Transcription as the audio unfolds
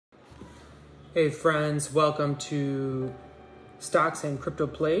Hey friends, welcome to Stocks and Crypto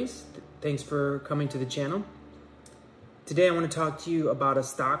Plays. Thanks for coming to the channel. Today I want to talk to you about a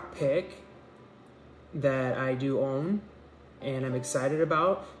stock pick that I do own and I'm excited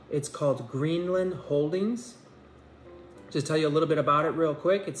about. It's called Greenland Holdings. Just tell you a little bit about it real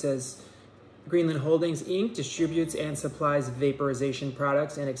quick. It says Greenland Holdings Inc. distributes and supplies vaporization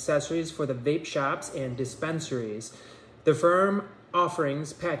products and accessories for the vape shops and dispensaries. The firm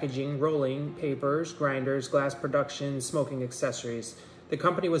offerings, packaging, rolling, papers, grinders, glass production, smoking accessories. The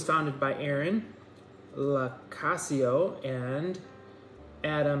company was founded by Aaron Lacasio and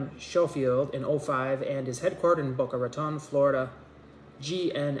Adam Schofield in 2005 and is headquartered in Boca Raton, Florida.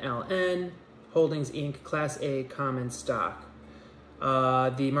 Gnln Holdings Inc. Class A common stock.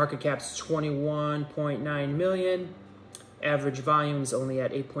 The market cap's 21.9 million. Average volume is only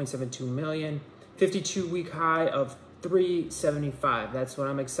at 8.72 million. 52-week high of 375. That's what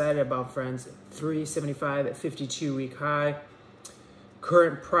I'm excited about, friends. 375 at 52-week high.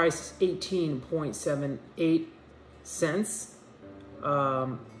 Current price is 18.78 cents.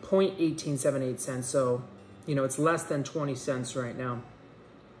 0.1878 cents. So, you know, it's less than 20 cents right now.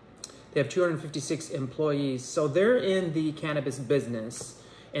 They have 256 employees. So they're in the cannabis business,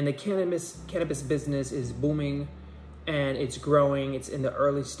 and the cannabis business is booming and it's growing. It's in the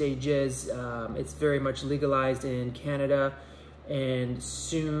early stages. It's very much legalized in Canada, and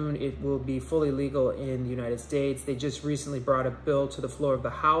soon it will be fully legal in the United States. They just recently brought a bill to the floor of the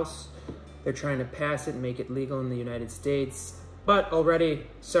House. They're trying to pass it and make it legal in the United States, but already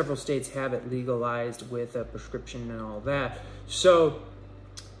several states have it legalized with a prescription and all that. So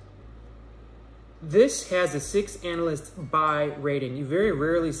this has a 6 analyst buy rating. You very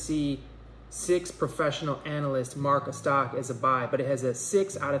rarely see 6 professional analysts mark a stock as a buy, but it has a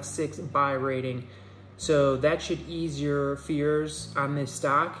 6 out of 6 buy rating. So that should ease your fears on this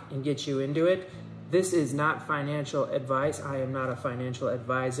stock and get you into it. This is not financial advice. I am not a financial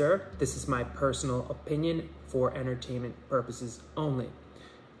advisor. This is my personal opinion for entertainment purposes only.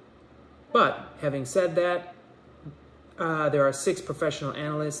 But having said that, there are 6 professional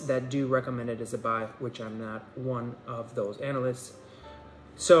analysts that do recommend it as a buy, which I'm not one of those analysts.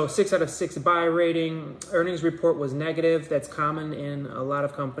 So 6 out of 6 buy rating. Earnings report was negative. That's common in a lot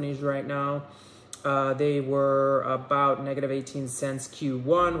of companies right now. They were about negative 18 cents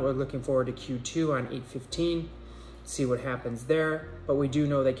Q1. We're looking forward to Q2 on 8/15. See what happens there. But we do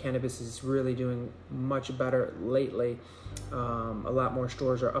know that cannabis is really doing much better lately. A lot more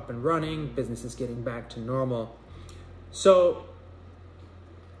stores are up and running. Business is getting back to normal. So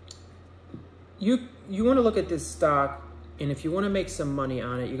you want to look at this stock, and if you want to make some money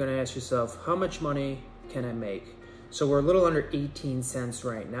on it, you're going to ask yourself, how much money can I make? So we're a little under 18 cents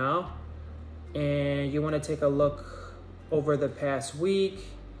right now. And you want to take a look over the past week.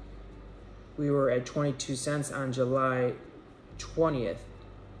 We were at 22 cents on July 20th.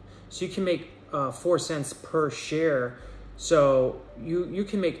 So you can make 4 cents per share. So you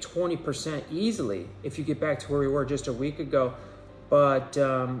can make 20% easily if you get back to where we were just a week ago. But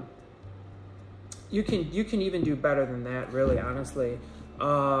you can even do better than that, really, honestly.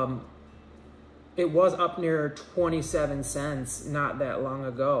 It was up near 27 cents not that long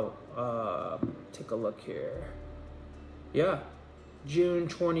ago. Take a look here. Yeah, June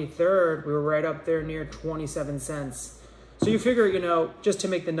 23rd, we were right up there near 27 cents. So you figure, you know, just to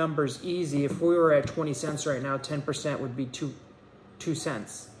make the numbers easy, if we were at 20 cents right now, 10% would be 2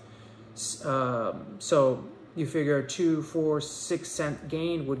 cents. So you figure 2, 4, 6 cent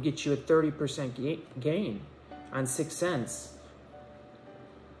gain would get you a 30% gain on 6 cents.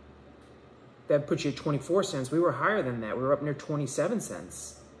 That puts you at 24 cents. We were higher than that. We were up near 27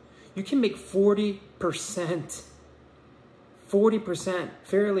 cents. You can make 40%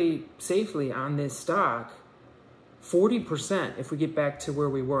 fairly safely on this stock. 40% if we get back to where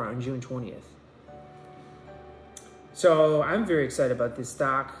we were on June 20th. So I'm very excited about this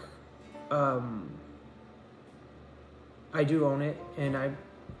stock. I do own it, and I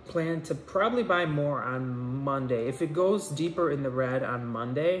plan to probably buy more on Monday. If it goes deeper in the red on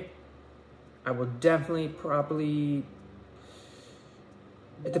Monday, I will definitely probably,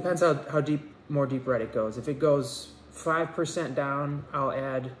 it depends how more deep red it goes. If it goes 5% down, I'll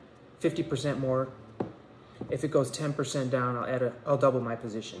add 50% more. If it goes 10% down, I'll double my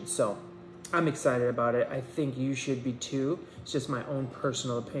position. So I'm excited about it. I think you should be too. It's just my own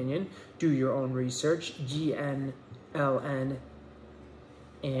personal opinion. Do your own research. Gnln.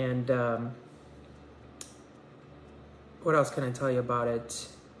 And what else can I tell you about it?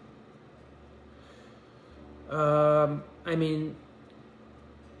 I mean,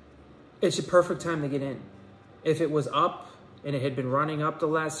 it's a perfect time to get in. If it was up and it had been running up the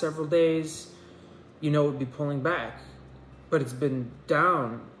last several days, you know it would be pulling back. But it's been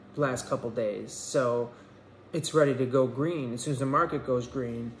down the last couple days. So it's ready to go green as soon as the market goes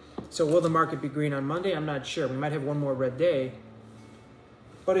green. So will the market be green on Monday? I'm not sure. We might have one more red day.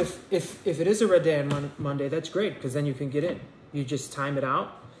 But if it is a red day on Monday, that's great, because then you can get in. You just time it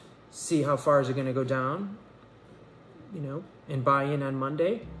out, see how far is it going to go down, you know, and buy in on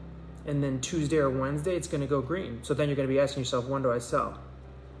Monday. And then Tuesday or Wednesday, it's going to go green. So then you're going to be asking yourself, when do I sell?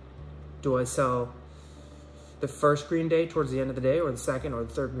 Do I sell the first green day towards the end of the day, or the second or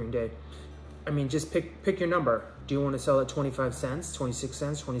the third green day? I mean, just pick your number. Do you want to sell at 25 cents, 26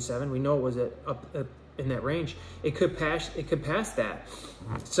 cents, 27? We know it was up in that range. It could pass that.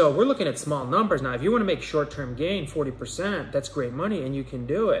 So we're looking at small numbers now. If you want to make short-term gain, 40%, that's great money, and you can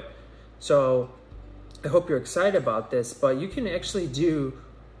do it. So I hope you're excited about this, but you can actually do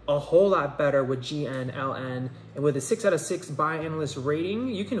a whole lot better with Gnln, and with a 6 out of 6 buy analyst rating,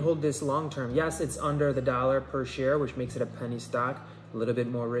 you can hold this long term. Yes, it's under the $1 per share, which makes it a penny stock, a little bit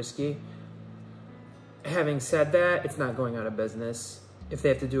more risky. Having said that, it's not going out of business. If they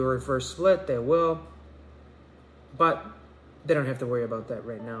have to do a reverse split, they will, but they don't have to worry about that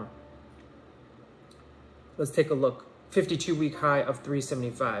right now. Let's take a look. 52-week high of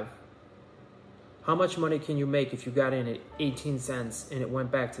 375. How much money can you make if you got in at 18 cents and it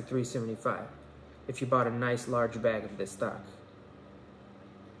went back to 375? If you bought a nice large bag of this stock,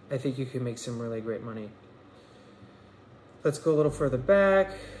 I think you can make some really great money. Let's go a little further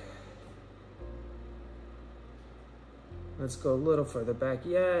back. Let's go a little further back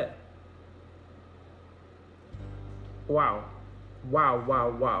yet. Wow. Wow, wow,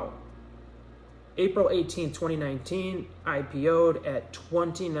 wow. April 18, 2019, IPO'd at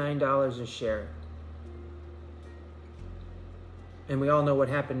 $29 a share. And we all know what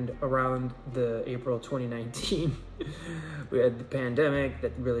happened around the April 2019. We had the pandemic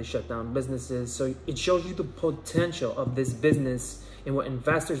that really shut down businesses. So it shows you the potential of this business and what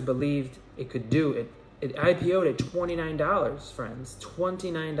investors believed it could do. It IPO'd at $29, friends,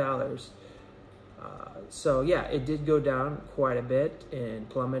 $29. So yeah, it did go down quite a bit and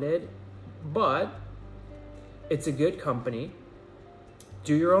plummeted, but it's a good company.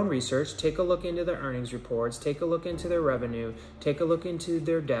 Do your own research, take a look into their earnings reports, take a look into their revenue, take a look into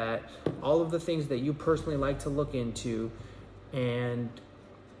their debt, all of the things that you personally like to look into, and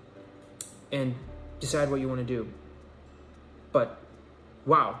decide what you want to do. But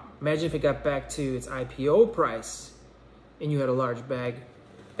wow, imagine if it got back to its IPO price and you had a large bag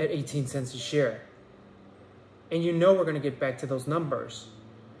at 18 cents a share. And you know we're going to get back to those numbers.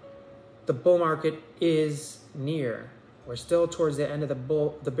 The bull market is near. We're still towards the end of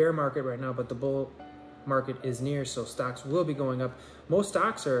the bear market right now, but the bull market is near, so stocks will be going up. Most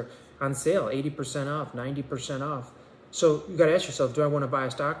stocks are on sale, 80% off, 90% off. So you got to ask yourself, do I want to buy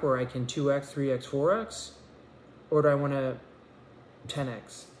a stock where I can 2x, 3x, 4x? Or do I want to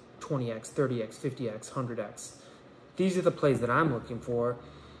 10x, 20x, 30x, 50x, 100x? These are the plays that I'm looking for.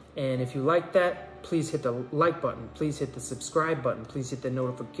 And if you like that, please hit the like button. Please hit the subscribe button. Please hit the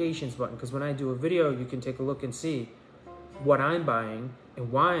notifications button, because when I do a video, you can take a look and see what I'm buying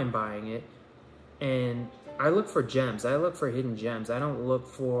and why I'm buying it. And I look for gems. I look for hidden gems. I don't look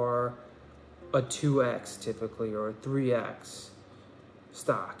for a 2x typically or a 3x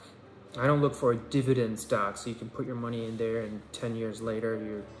stock. I don't look for a dividend stock so you can put your money in there and 10 years later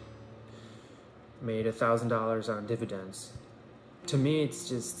you made $1,000 on dividends. To me, it's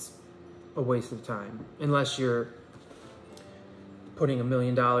just a waste of time. Unless you're putting $1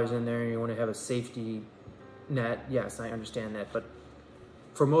 million in there and you want to have a safety net, yes, I understand that. But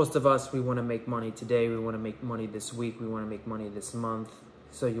for most of us, we want to make money today. We want to make money this week. We want to make money this month.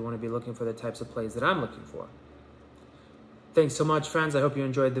 So you want to be looking for the types of plays that I'm looking for. Thanks so much, friends. I hope you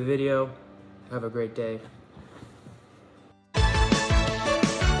enjoyed the video. Have a great day.